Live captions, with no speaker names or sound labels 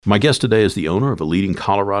My guest today is the owner of a leading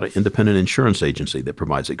Colorado independent insurance agency that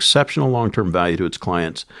provides exceptional long-term value to its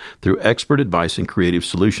clients through expert advice and creative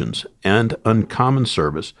solutions and uncommon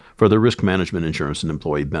service for their risk management, insurance, and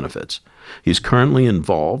employee benefits. He's currently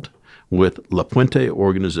involved with La Puente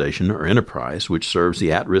Organization or Enterprise, which serves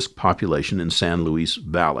the at-risk population in San Luis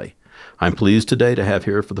Valley. I'm pleased today to have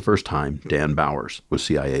here for the first time Dan Bowers with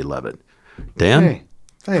CIA Levitt. Dan? Hey.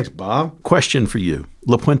 Thanks, Bob. Question for you.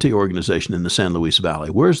 La Puente Organization in the San Luis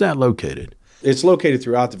Valley. Where's that located? It's located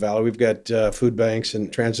throughout the valley. We've got food banks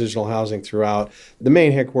and transitional housing throughout. The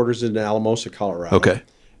main headquarters is in Alamosa, Colorado. Okay.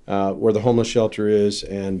 Where the homeless shelter is,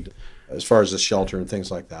 and as far as the shelter and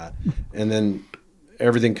things like that. And then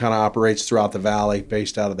everything kind of operates throughout the valley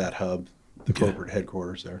based out of that hub, the corporate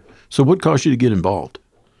headquarters there. So what caused you to get involved?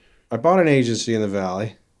 I bought an agency in the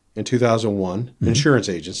valley in 2001, insurance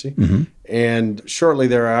agency. And shortly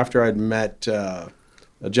thereafter, I'd met a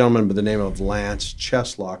gentleman by the name of Lance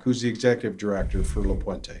Cheslock, who's the executive director for La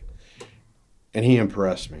Puente. And he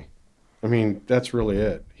impressed me. I mean, that's really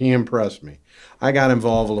it. He impressed me. I got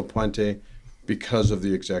involved with La Puente because of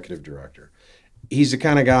the executive director. He's the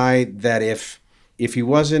kind of guy that if he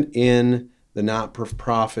wasn't in the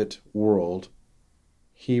not-for-profit world,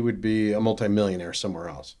 he would be a multimillionaire somewhere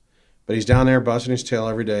else. But he's down there busting his tail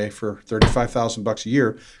every day for $35,000 a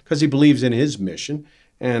year because he believes in his mission.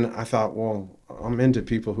 And I thought, well, I'm into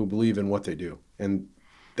people who believe in what they do. And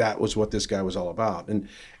that was what this guy was all about. And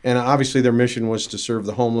obviously their mission was to serve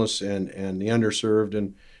the homeless and the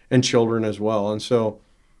underserved and children as well. And so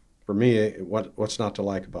for me, what's not to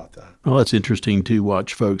like about that? Well, that's interesting to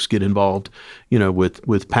watch folks get involved,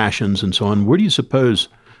 with passions and so on. Where do you suppose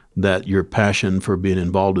that your passion for being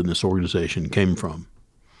involved in this organization came from?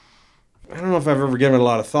 I don't know if I've ever given it a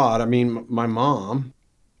lot of thought. I mean, my mom,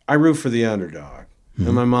 I root for the underdog.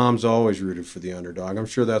 And my mom's always rooted for the underdog. I'm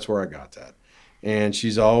sure that's where I got that. And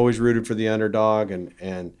she's always rooted for the underdog.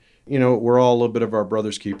 And we're all a little bit of our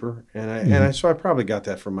brother's keeper. So I probably got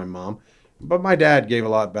that from my mom. But my dad gave a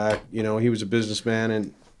lot back. He was a businessman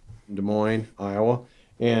in Des Moines, Iowa.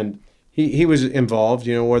 And he was involved,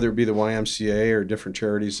 whether it be the YMCA or different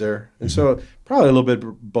charities there. And so probably a little bit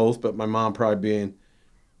of both, but my mom probably being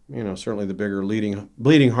certainly the bigger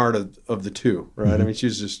bleeding heart of the two, right? I mean,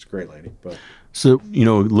 she's just a great lady. But so,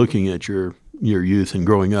 looking at your youth and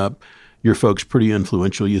growing up, your folks pretty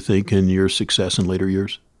influential, you think, in your success in later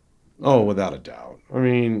years? Oh, without a doubt. I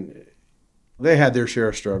mean, they had their share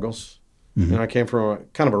of struggles. I came from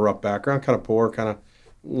kind of a rough background, kind of poor, kind of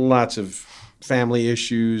lots of family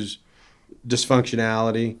issues,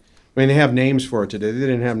 dysfunctionality. I mean, they have names for it today. They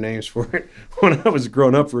didn't have names for it when I was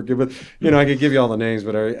growing up for a kid. But, I could give you all the names,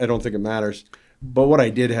 but I don't think it matters. But what I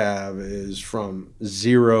did have is from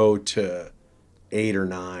 0 to 8 or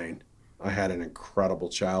 9, I had an incredible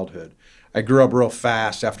childhood. I grew up real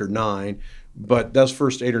fast after 9, but those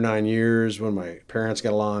first 8 or 9 years when my parents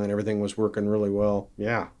got along and everything was working really well,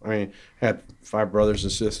 I mean, I had 5 brothers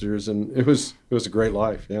and sisters, and it was a great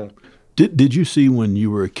life, yeah. Did you see when you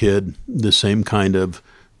were a kid the same kind of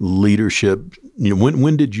leadership?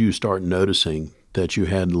 When did you start noticing that you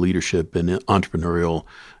had leadership and entrepreneurial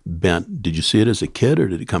bent? Did you see it as a kid or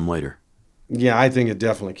did it come later? Yeah, I think it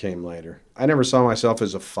definitely came later. I never saw myself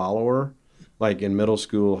as a follower, like in middle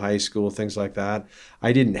school, high school, things like that.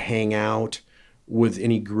 I didn't hang out with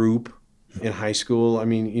any group in high school. I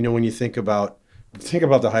mean, when you think about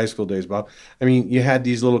the high school days, Bob, I mean, you had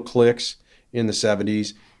these little cliques in the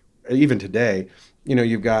 70s, even today.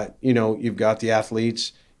 You've got the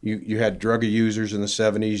athletes. You had drug users in the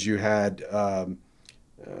 70s. You had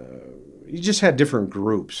you just had different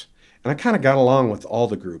groups, and I kind of got along with all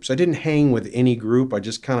the groups. I didn't hang with any group. I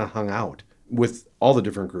just kind of hung out with all the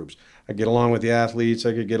different groups. I get along with the athletes.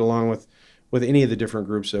 I could get along with any of the different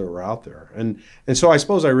groups that were out there, and so I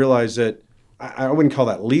suppose I realized that I wouldn't call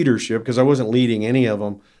that leadership because I wasn't leading any of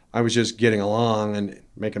them. I was just getting along and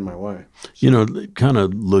making my way. Kind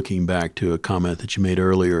of looking back to a comment that you made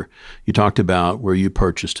earlier, you talked about where you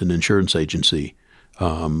purchased an insurance agency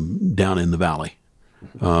down in the valley.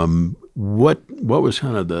 What was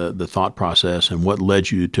kind of the thought process and what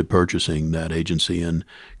led you to purchasing that agency? And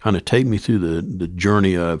kind of take me through the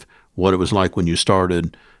journey of what it was like when you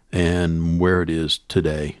started and where it is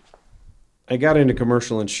today. I got into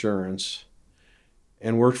commercial insurance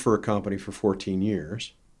and worked for a company for 14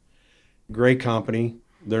 years. Great company.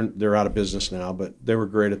 They're out of business now, but they were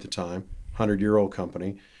great at the time. 100-year-old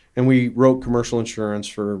company. And we wrote commercial insurance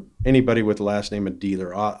for anybody with the last name of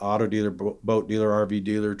dealer, auto dealer, boat dealer, RV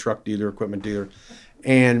dealer, truck dealer, equipment dealer.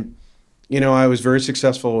 And, I was very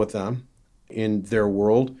successful with them in their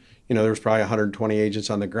world. There was probably 120 agents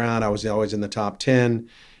on the ground. I was always in the top 10.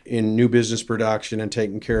 in new business production and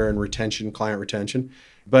taking care and retention, client retention.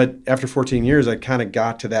 But after 14 years, I kind of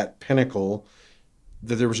got to that pinnacle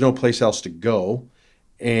that there was no place else to go.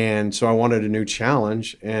 And so I wanted a new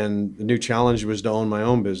challenge. And the new challenge was to own my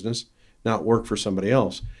own business, not work for somebody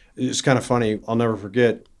else. It's kind of funny. I'll never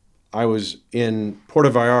forget. I was in Puerto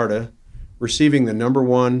Vallarta receiving the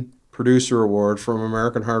 #1 producer award from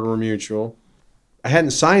American Hardware Mutual. I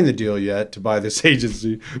hadn't signed the deal yet to buy this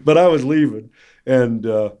agency, but I was leaving. And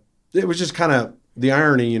it was just kind of the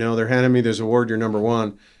irony, they're handing me this award, you're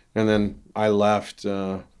 #1. And then I left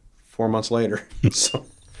 4 months later. So,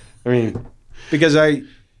 I mean, because I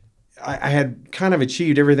had kind of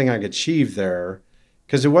achieved everything I could achieve there,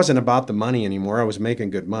 because it wasn't about the money anymore. I was making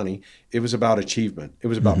good money. It was about achievement. It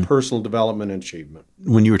was about personal development and achievement.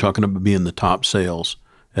 When you were talking about being the top sales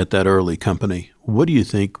at that early company, what do you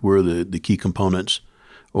think were the key components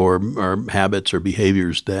or habits or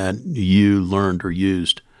behaviors that you learned or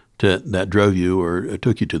used that drove you or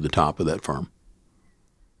took you to the top of that firm?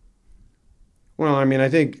 Well, I mean, I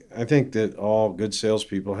think that all good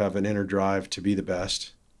salespeople have an inner drive to be the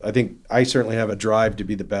best. I think I certainly have a drive to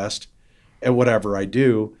be the best at whatever I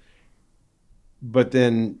do. But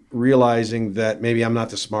then realizing that maybe I'm not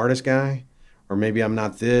the smartest guy, or maybe I'm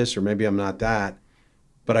not this, or maybe I'm not that.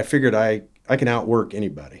 But I figured I can outwork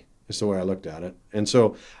anybody. That's the way I looked at it. And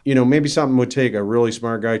so, maybe something would take a really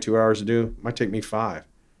smart guy 2 hours to do. It might take me 5.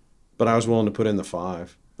 But I was willing to put in the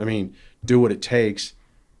 5. I mean, do what it takes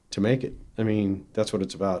to make it. I mean, that's what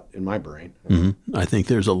it's about in my brain. Mm-hmm. I think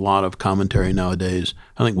there's a lot of commentary nowadays.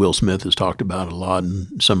 I think Will Smith has talked about it a lot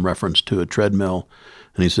in some reference to a treadmill.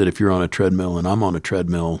 And he said, if you're on a treadmill and I'm on a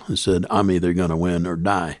treadmill, he said, I'm either going to win or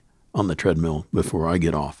die on the treadmill before I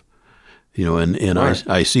get off. And right.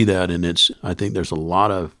 I see that, and I think there's a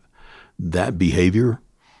lot of that behavior.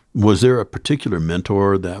 Was there a particular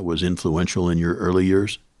mentor that was influential in your early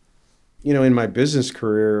years? In my business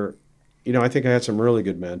career, I think I had some really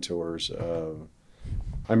good mentors. I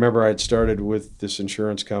remember I had started with this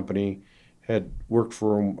insurance company, had worked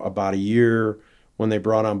for them about a year when they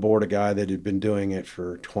brought on board a guy that had been doing it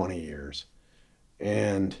for 20 years.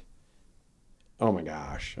 And, oh my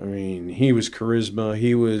gosh, I mean, he was charisma.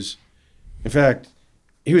 In fact,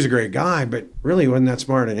 he was a great guy, but really wasn't that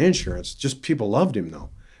smart in insurance. Just people loved him, though.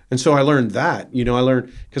 And so I learned that. I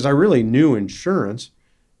learned, because I really knew insurance,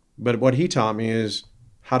 but what he taught me is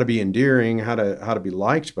how to be endearing, how to be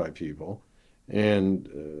liked by people, and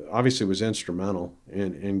obviously was instrumental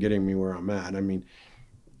in getting me where I'm at. I mean,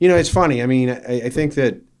 it's funny. I mean, I think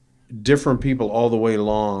that different people all the way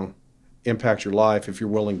along impact your life if you're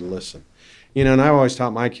willing to listen. And I always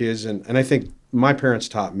taught my kids, and I think my parents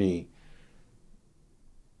taught me,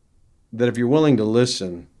 that if you're willing to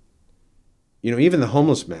listen, even the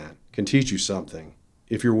homeless man can teach you something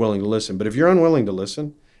if you're willing to listen. But if you're unwilling to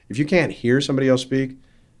listen, if you can't hear somebody else speak,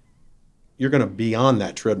 you're going to be on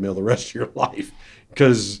that treadmill the rest of your life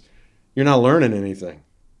because you're not learning anything.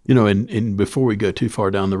 And before we go too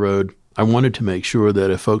far down the road, I wanted to make sure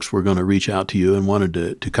that if folks were going to reach out to you and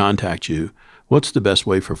wanted to contact you, what's the best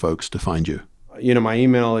way for folks to find you? My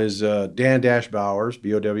email is Dan-Bowers,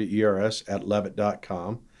 BOWERS,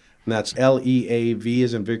 @levitt.com. And that's LEAV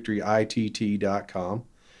as in victory, ITT.com.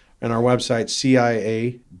 And our website,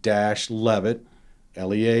 CIA-Levitt,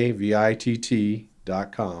 LEAVITT.com.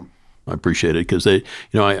 I appreciate it because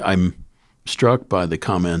I'm struck by the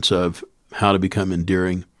comments of how to become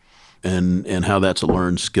endearing and how that's a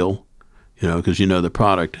learned skill, because the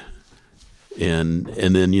product and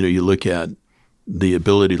then, you look at the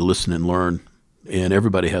ability to listen and learn, and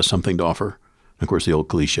everybody has something to offer. Of course, the old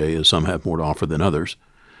cliche is some have more to offer than others.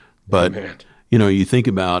 But, you think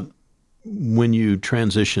about when you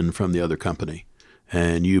transitioned from the other company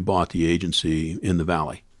and you bought the agency in the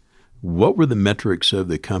Valley, what were the metrics of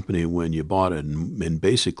the company when you bought it? And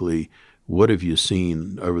basically, what have you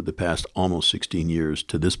seen over the past almost 16 years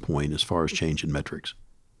to this point as far as change in metrics?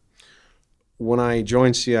 When I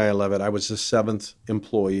joined CI Levitt, I was the 7th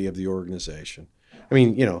employee of the organization. I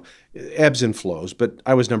mean, ebbs and flows, but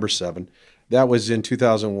I was number 7. That was in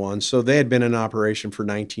 2001. So they had been in operation for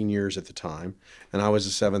 19 years at the time, and I was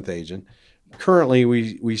the 7th agent. Currently,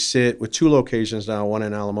 we sit with 2 locations now, one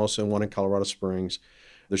in Alamosa and one in Colorado Springs.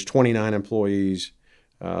 There's 29 employees.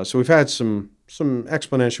 So we've had some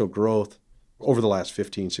exponential growth over the last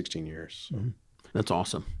 15, 16 years. So. That's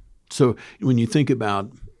awesome. So when you think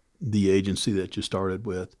about the agency that you started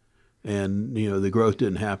with, and the growth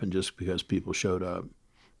didn't happen just because people showed up,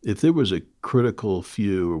 if there was a critical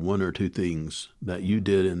few or 1 or 2 things that you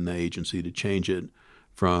did in the agency to change it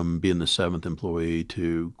from being the 7th employee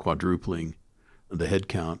to quadrupling the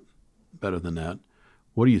headcount, better than that,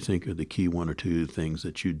 What do you think are the key one or two things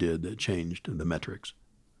that you did that changed the metrics?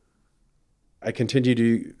 I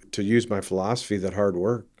continue to use my philosophy that hard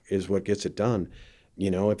work is what gets it done.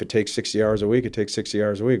 If it takes 60 hours a week, it takes 60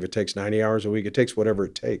 hours a week. If it takes 90 hours a week, it takes whatever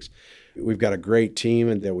it takes. We've got a great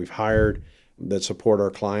team that we've hired that support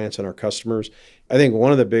our clients and our customers. I think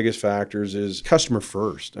one of the biggest factors is customer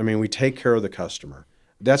first. I mean, we take care of the customer.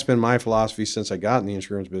 That's been my philosophy since I got in the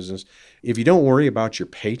insurance business. If you don't worry about your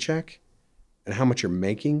paycheck and how much you're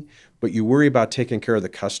making, but you worry about taking care of the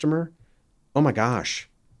customer, oh my gosh,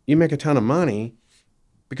 you make a ton of money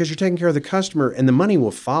because you're taking care of the customer, and the money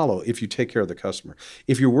will follow if you take care of the customer.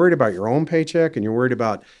 If you're worried about your own paycheck and you're worried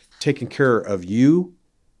about taking care of you,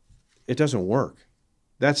 it doesn't work.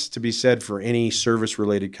 That's to be said for any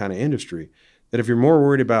service-related kind of industry, that if you're more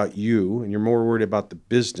worried about you and you're more worried about the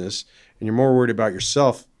business and you're more worried about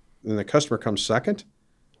yourself, then the customer comes second,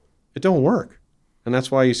 it don't work. And that's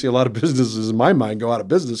why you see a lot of businesses, in my mind, go out of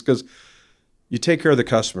business, because you take care of the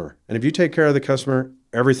customer. And if you take care of the customer,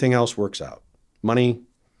 everything else works out. Money,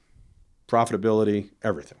 profitability,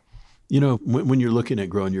 everything. When you're looking at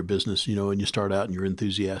growing your business, and you start out and you're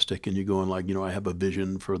enthusiastic and you're going like, I have a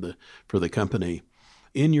vision for the company.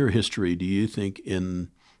 In your history, do you think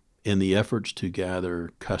in the efforts to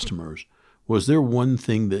gather customers, was there one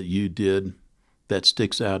thing that you did that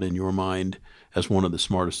sticks out in your mind as one of the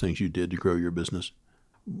smartest things you did to grow your business?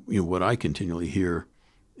 What I continually hear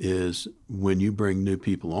is when you bring new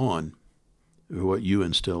people on, what you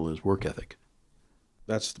instill is work ethic.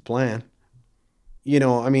 That's the plan.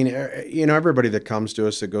 Everybody that comes to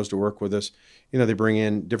us, that goes to work with us, they bring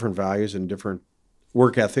in different values and different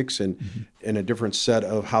work ethics and a different set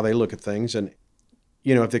of how they look at things. And,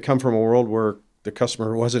 if they come from a world where the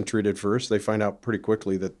customer wasn't treated first, they find out pretty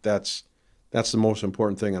quickly that that's the most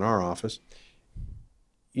important thing in our office.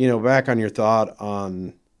 Back on your thought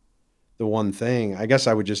on the one thing, I guess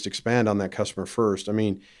I would just expand on that customer first. I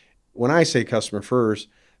mean, when I say customer first,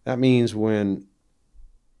 that means when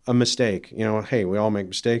a mistake, hey, we all make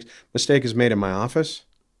mistakes. Mistake is made in my office.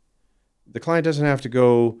 The client doesn't have to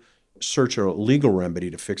go search a legal remedy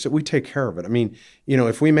to fix it. We take care of it. I mean,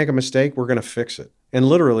 if we make a mistake, we're going to fix it. And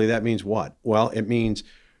literally that means what? Well, it means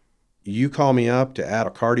you call me up to add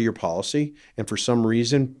a car to your policy, and for some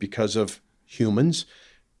reason, because of humans,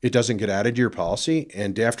 it doesn't get added to your policy,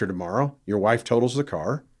 and day after tomorrow, your wife totals the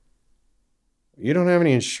car. You don't have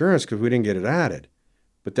any insurance because we didn't get it added.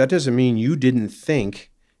 But that doesn't mean you didn't think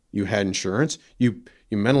you had insurance. You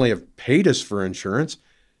mentally have paid us for insurance.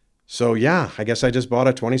 So yeah, I guess I just bought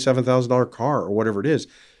a $27,000 car or whatever it is.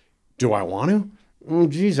 Do I want to?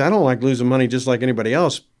 I don't like losing money just like anybody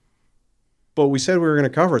else. But we said we were going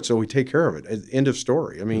to cover it, so we take care of it. End of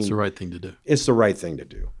story. I mean, it's the right thing to do. It's the right thing to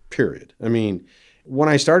do, period. I mean, when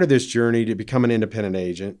I started this journey to become an independent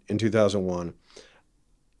agent in 2001,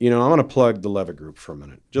 I'm going to plug the Levitt Group for a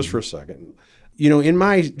minute, just for a second. In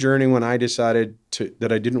my journey, when I decided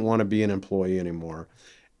that I didn't want to be an employee anymore,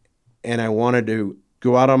 and I wanted to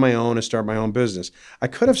go out on my own and start my own business, I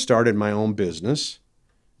could have started my own business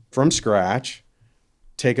from scratch,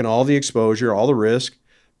 taken all the exposure, all the risk,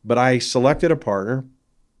 but I selected a partner.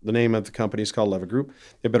 The name of the company is called Levitt Group.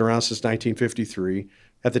 They've been around since 1953.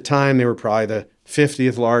 At the time, they were probably the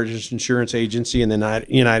 50th largest insurance agency in the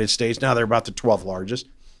United States. Now they're about the 12th largest.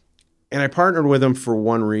 And I partnered with them for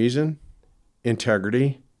one reason: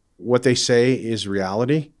 integrity. What they say is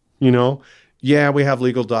reality. Yeah, we have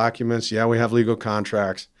legal documents. Yeah, we have legal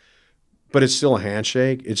contracts, but it's still a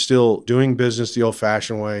handshake. It's still doing business the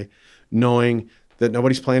old-fashioned way, knowing that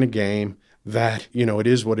nobody's playing a game, that, it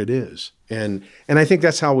is what it is. And I think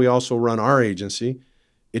that's how we also run our agency.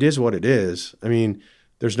 It is what it is. I mean,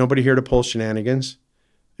 there's nobody here to pull shenanigans.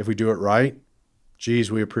 If we do it right,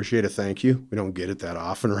 we appreciate a thank you. We don't get it that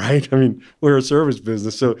often, right? I mean, we're a service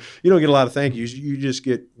business, so you don't get a lot of thank yous. You just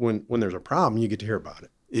get, when there's a problem, you get to hear about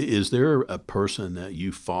it. Is there a person that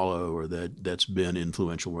you follow or that's been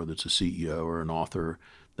influential, whether it's a CEO or an author,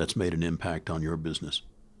 that's made an impact on your business?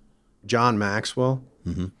 John Maxwell.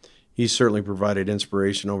 Mm-hmm. He's certainly provided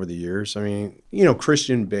inspiration over the years. I mean,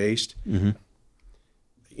 Christian-based.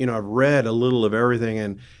 Mm-hmm. I've read a little of everything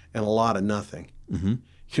and a lot of nothing.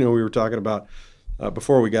 Mm-hmm. We were talking about,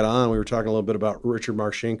 before we got on, we were talking a little bit about Richard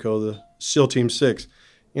Marcinko, the SEAL Team 6.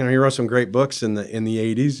 He wrote some great books in the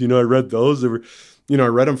 80s. I read those. They were, I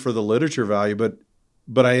read them for the literature value,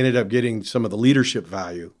 but I ended up getting some of the leadership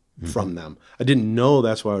value from them. I didn't know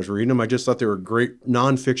that's why I was reading them. I just thought they were great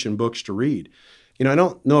nonfiction books to read. I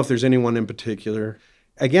don't know if there's anyone in particular.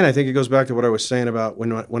 Again, I think it goes back to what I was saying about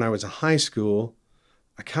when I was in high school.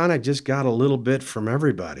 I kind of just got a little bit from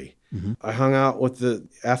everybody. Mm-hmm. I hung out with the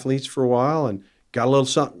athletes for a while, and got a little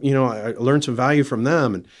something, I learned some value from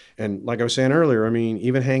them. And like I was saying earlier, I mean,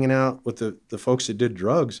 even hanging out with the folks that did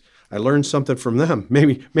drugs, I learned something from them.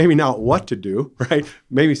 Maybe not what to do, right?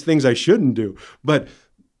 Maybe things I shouldn't do. But,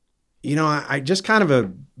 I just kind of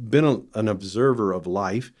have been an observer of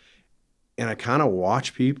life, and I kind of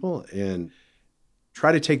watch people and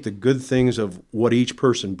try to take the good things of what each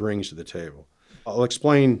person brings to the table. I'll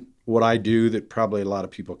explain what I do that probably a lot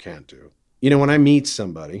of people can't do. When I meet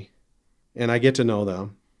somebody and I get to know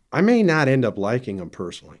them, I may not end up liking them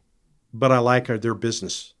personally, but I like their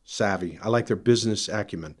business savvy. I like their business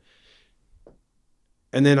acumen.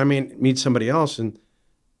 And then I may meet somebody else and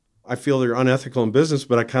I feel they're unethical in business,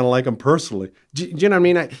 but I kind of like them personally. Do you know what I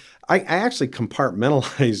mean? I actually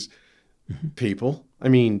compartmentalize people,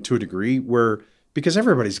 to a degree, because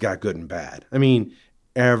everybody's got good and bad.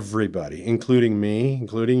 Everybody, including me,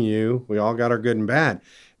 including you, we all got our good and bad.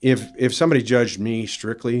 If somebody judged me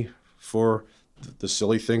strictly for the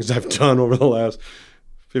silly things I've done over the last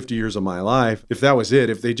 50 years of my life, if that was it,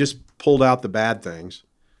 if they just pulled out the bad things,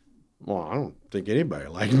 well, I don't think anybody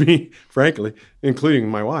liked me, frankly, including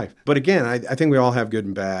my wife. But again, I think we all have good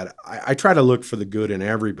and bad. I try to look for the good in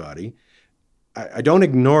everybody. I don't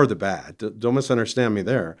ignore the bad. Don't misunderstand me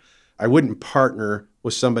there. I wouldn't partner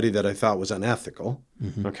with somebody that I thought was unethical,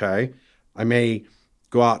 okay? I may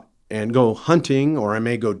go out and go hunting, or I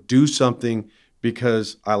may go do something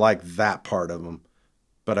because I like that part of them,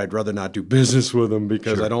 but I'd rather not do business with them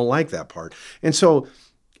because I don't like that part. And so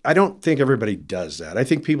I don't think everybody does that. I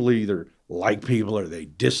think people either like people or they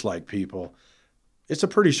dislike people. It's a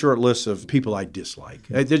pretty short list of people I dislike.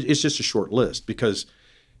 It's just a short list because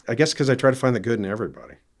I try to find the good in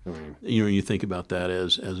everybody. You think about that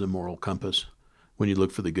as a moral compass. When you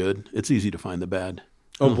look for the good, it's easy to find the bad.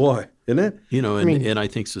 Oh boy, isn't it? And I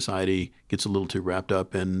think society gets a little too wrapped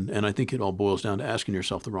up, and I think it all boils down to asking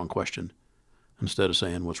yourself the wrong question. Instead of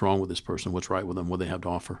saying, what's wrong with this person? What's right with them? What do they have to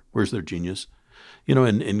offer? Where's their genius?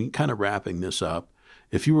 And kind of wrapping this up,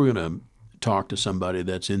 if you were going to talk to somebody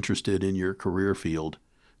that's interested in your career field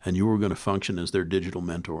and you were going to function as their digital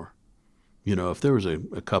mentor, if there was a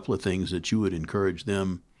couple of things that you would encourage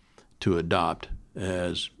them to adopt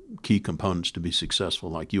as key components to be successful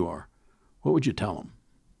like you are, what would you tell them?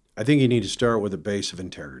 I think you need to start with a base of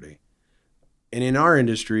integrity. And in our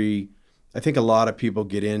industry, I think a lot of people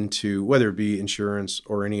get into, whether it be insurance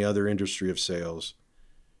or any other industry of sales,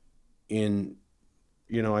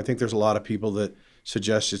 I think there's a lot of people that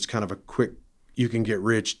suggest it's kind of a quick, you can get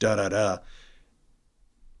rich, da-da-da.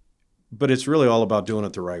 But it's really all about doing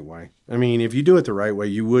it the right way. If you do it the right way,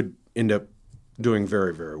 you would end up doing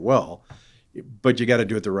very, very well. But you got to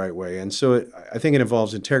do it the right way. And so I think it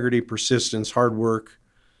involves integrity, persistence, hard work.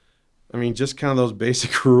 Just kind of those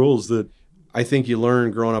basic rules that I think you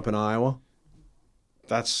learn growing up in Iowa.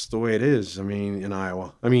 That's the way it is, in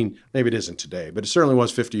Iowa. Maybe it isn't today, but it certainly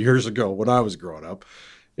was 50 years ago when I was growing up,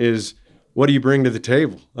 is what do you bring to the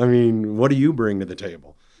table? What do you bring to the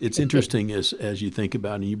table? It's interesting as you think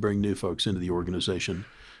about it and you bring new folks into the organization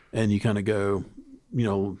and you kind of go,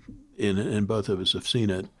 and both of us have seen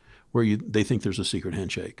it, where they think there's a secret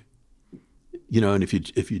handshake. And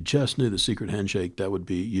if you just knew the secret handshake,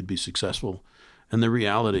 you'd be successful. And the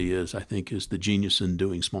reality is, I think, is the genius in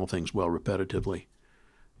doing small things well repetitively.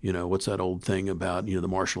 What's that old thing about, the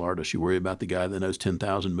martial artist? You worry about the guy that knows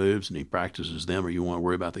 10,000 moves and he practices them, or you want to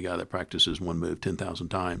worry about the guy that practices one move 10,000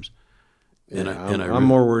 times. I'm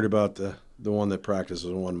more worried about the one that practices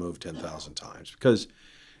one move 10,000 times, because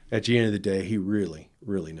at the end of the day, he really,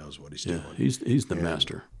 really knows what he's doing. He's the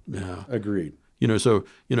master. Yeah, agreed. So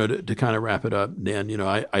to kind of wrap it up, Dan,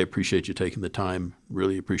 I appreciate you taking the time.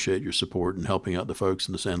 Really appreciate your support and helping out the folks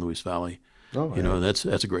in the San Luis Valley. Oh, yeah. That's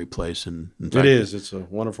a great place, and in fact, it is. It's a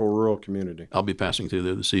wonderful rural community. I'll be passing through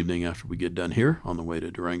there this evening after we get done here on the way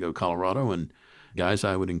to Durango, Colorado. And guys,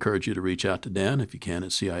 I would encourage you to reach out to Dan if you can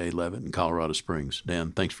at CIA Levitt in Colorado Springs.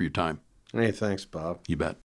 Dan, thanks for your time. Hey, thanks, Bob. You bet.